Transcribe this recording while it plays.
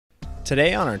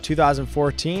Today on our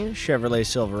 2014 Chevrolet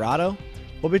Silverado,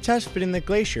 we'll be test fitting the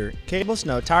Glacier Cable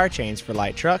Tire Chains for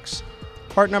light trucks,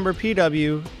 part number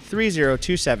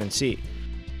PW3027C.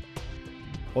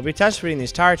 We'll be test fitting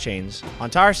these tire chains on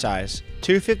tire size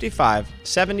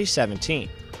 255/70/17.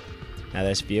 Now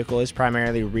this vehicle is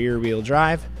primarily rear wheel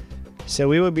drive, so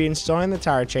we will be installing the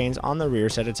tire chains on the rear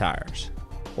set of tires.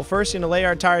 We'll first need to lay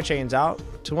our tire chains out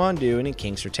to undo any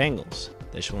kinks or tangles.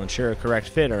 This will ensure a correct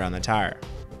fit around the tire.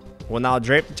 We'll now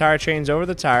drape the tire chains over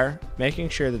the tire, making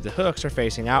sure that the hooks are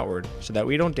facing outward so that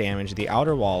we don't damage the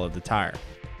outer wall of the tire.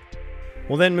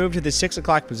 We'll then move to the 6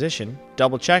 o'clock position,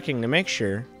 double checking to make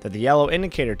sure that the yellow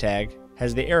indicator tag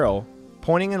has the arrow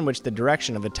pointing in which the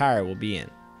direction of the tire will be in.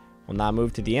 We'll now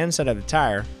move to the inside of the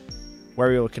tire, where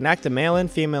we will connect the male and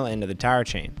female end of the tire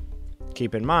chain.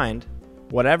 Keep in mind,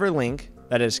 whatever link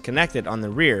that is connected on the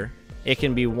rear, it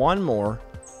can be one more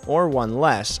or one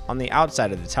less on the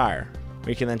outside of the tire.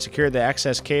 We can then secure the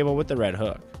excess cable with the red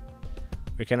hook.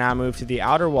 We can now move to the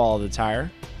outer wall of the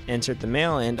tire, insert the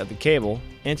male end of the cable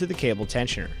into the cable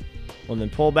tensioner. We'll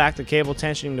then pull back the cable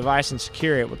tensioning device and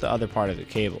secure it with the other part of the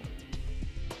cable.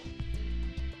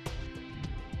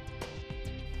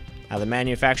 Now the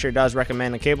manufacturer does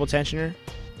recommend a cable tensioner,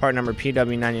 part number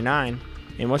PW99,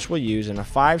 in which we'll use in a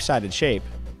 5-sided shape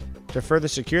to further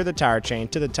secure the tire chain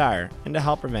to the tire and to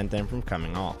help prevent them from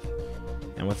coming off.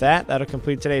 And with that, that'll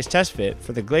complete today's test fit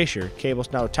for the Glacier Cable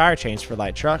Tire Chains for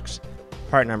light trucks,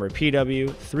 part number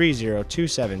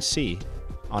PW3027C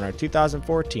on our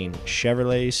 2014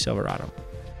 Chevrolet Silverado.